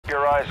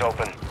eyes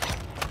open.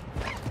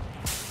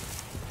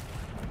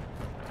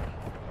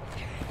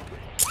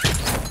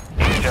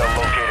 Detail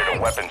located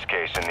a weapons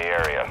case in the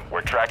area.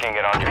 We're tracking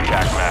it on your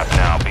TAC map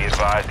now. Be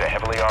advised a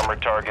heavily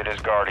armored target is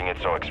guarding it,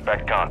 so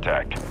expect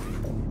contact.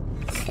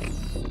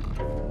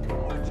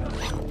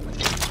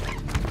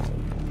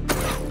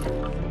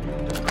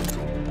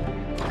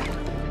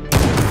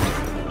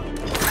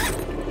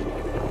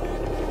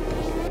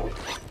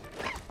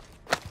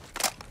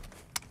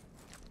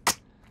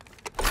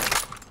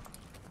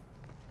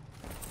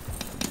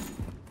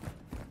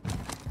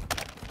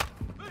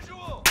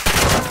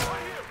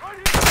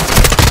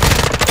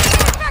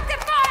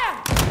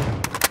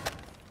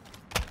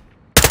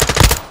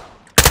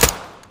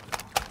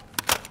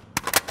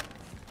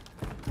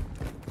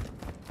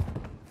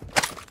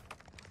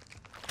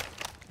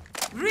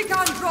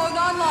 Recon drone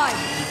online!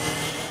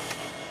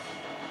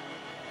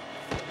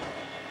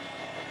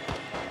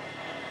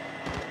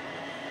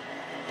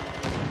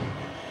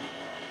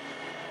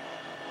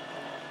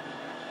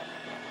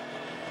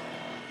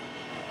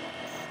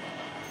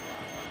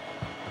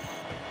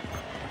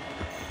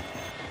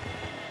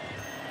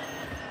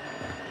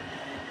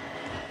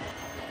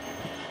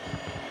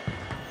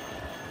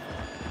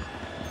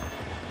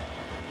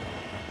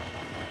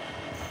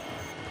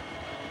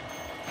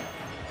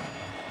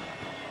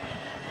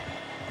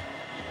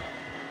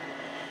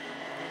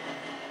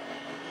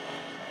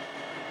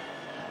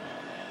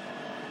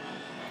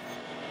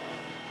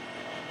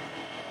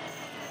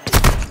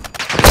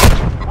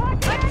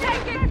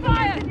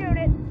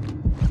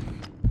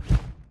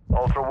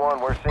 Ultra One,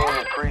 we're seeing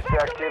increased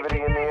activity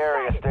in the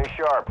area. Stay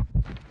sharp.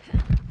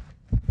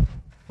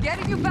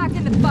 Getting you back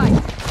in the fight!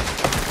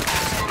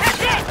 That's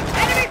it!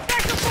 Enemy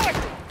special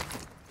forces!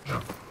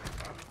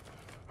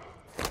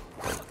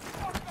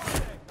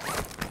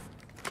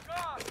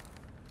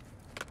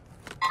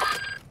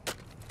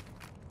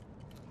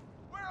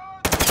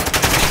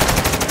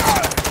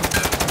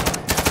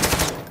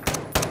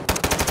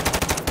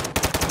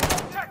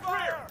 Check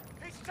rear!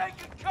 He's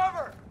taking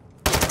cover!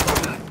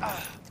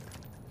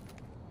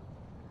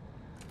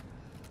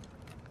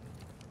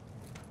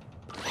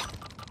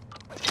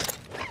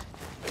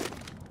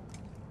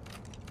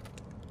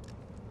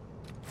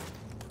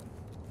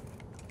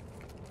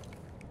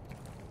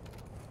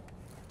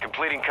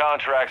 Completing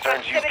contracts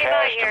earns you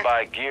cash to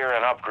buy gear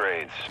and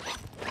upgrades.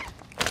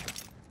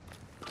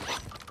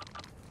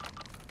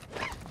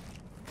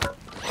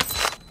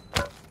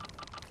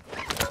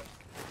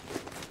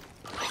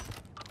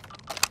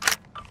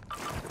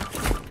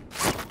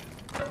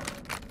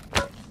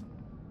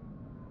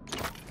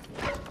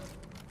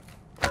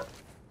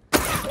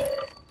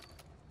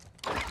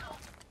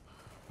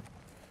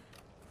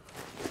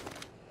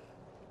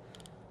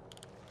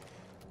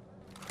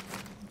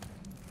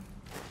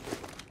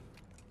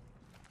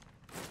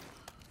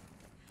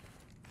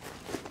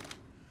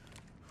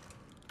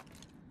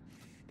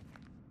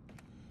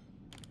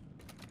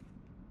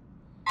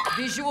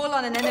 Visual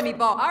on an enemy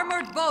boat.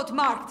 Armored boat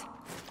marked.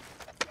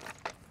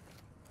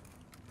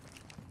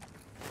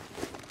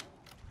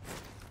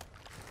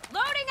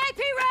 Loading AP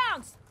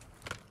rounds!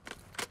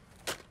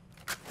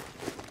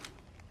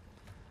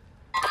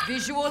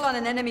 Visual on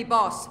an enemy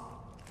boss.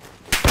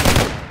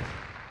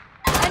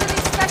 Enemy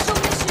special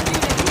mission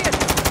unit here.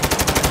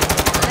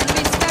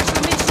 Enemy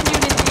special mission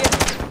unit here.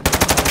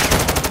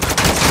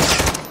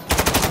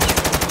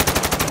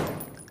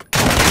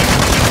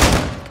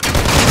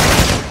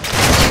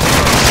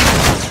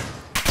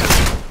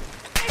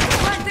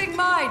 Planting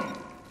mine.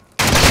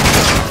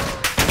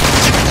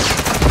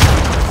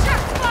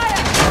 Shot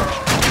fire.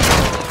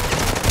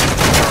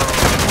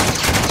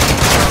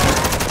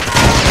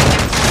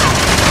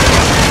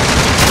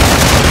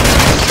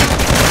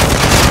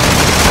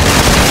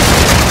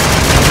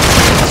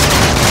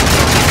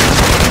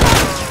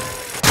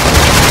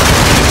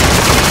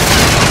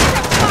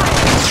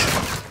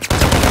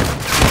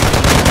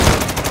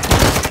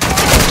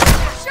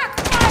 Shot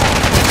fire.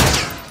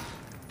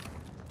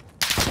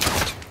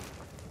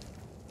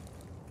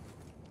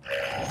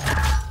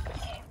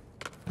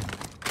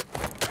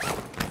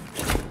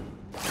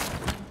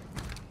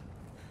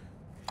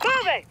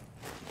 Moving!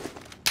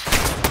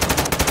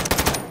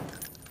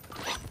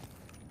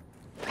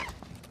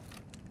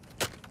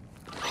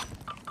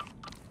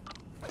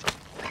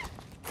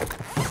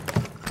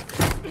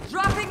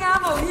 Dropping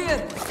ammo here.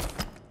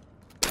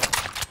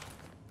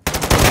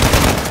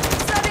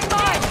 Setting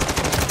mine.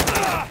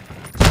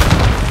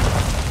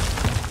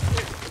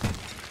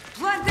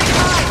 Planting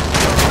mine.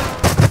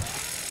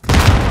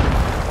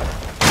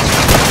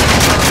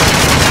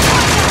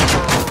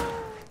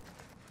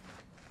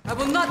 I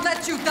will not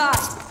let you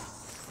die.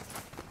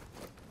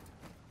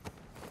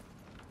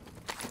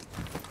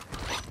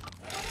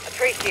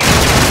 Appreciate it.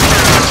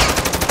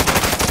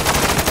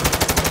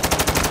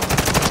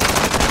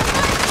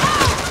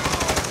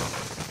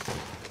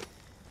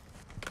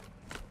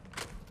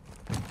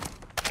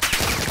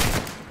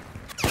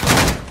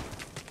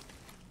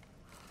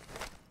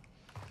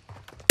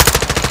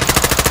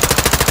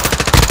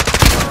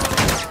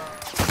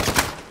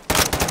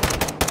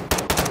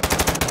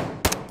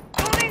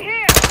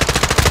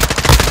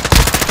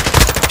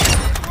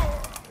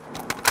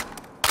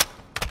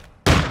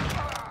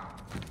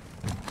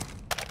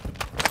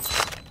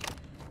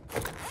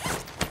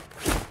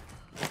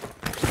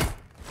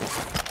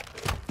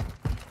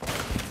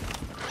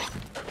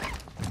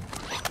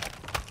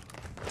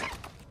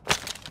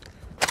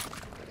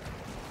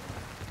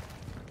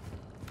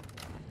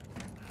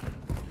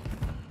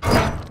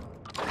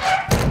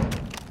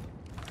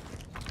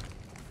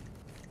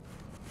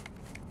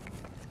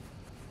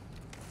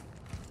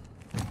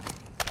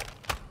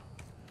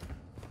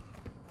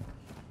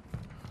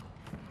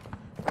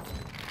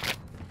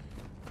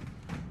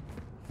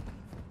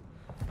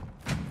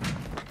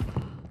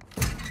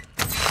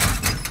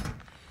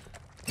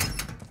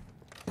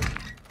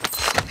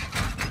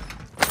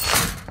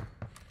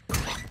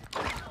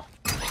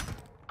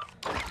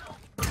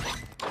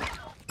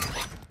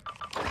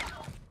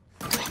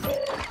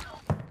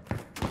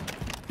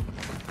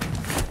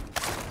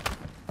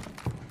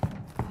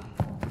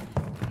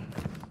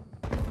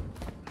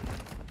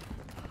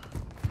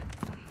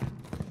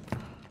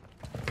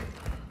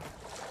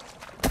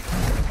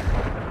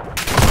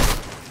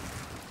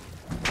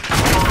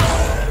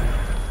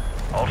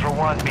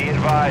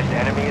 advised,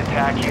 enemy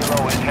attack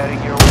helo is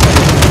heading your way.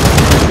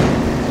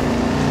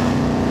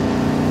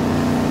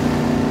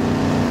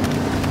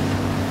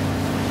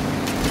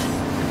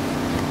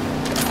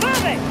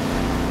 Moving!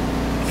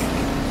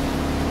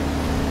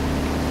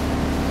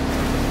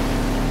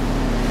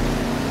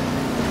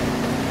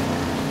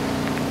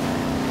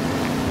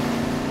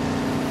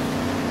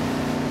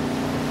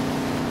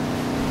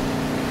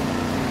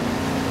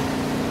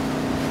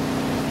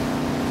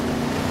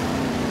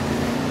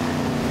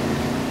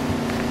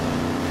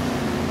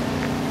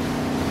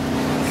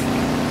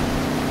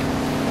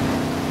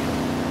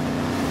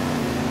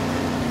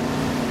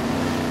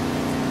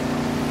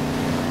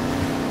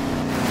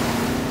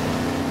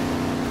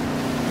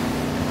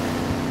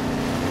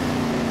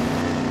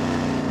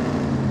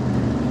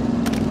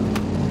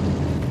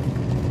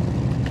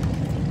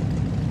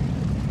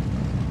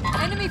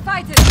 Enemy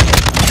fighters!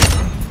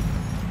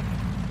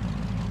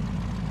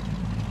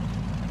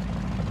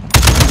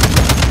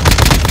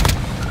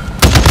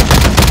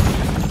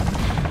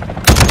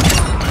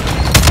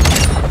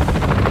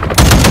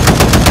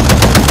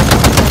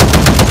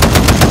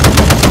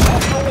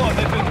 Ultra One,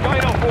 this is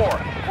Dino 4.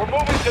 We're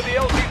moving to the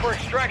LZ for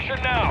extraction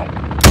now.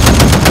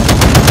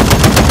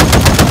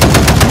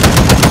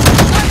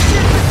 One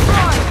ship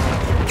destroyed!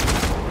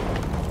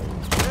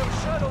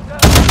 Shuttle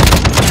down.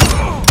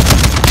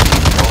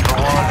 Ultra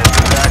One, this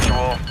is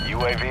actual.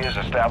 UAV is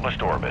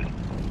established orbit.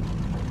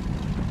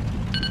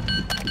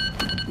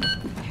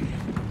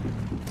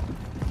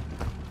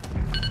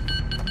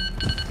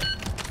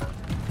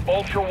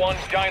 Ultra One,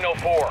 Dino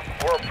 4.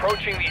 We're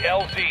approaching the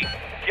LZ.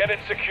 Get it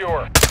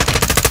secure.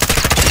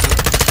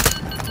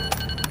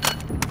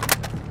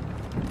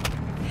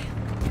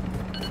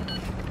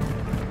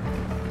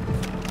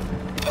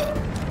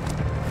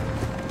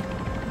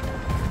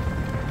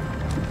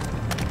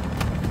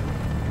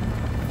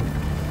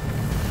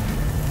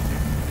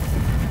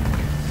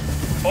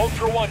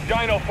 Ultra One,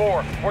 Dino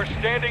 4. We're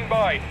standing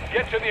by.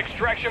 Get to the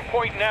extraction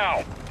point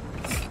now.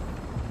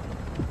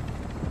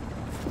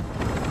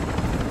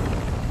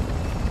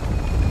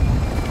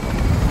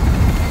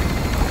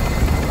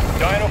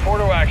 Dino 4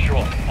 to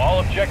actual. All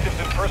objectives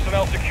and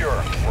personnel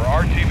secure. We're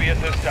RTV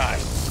at this time.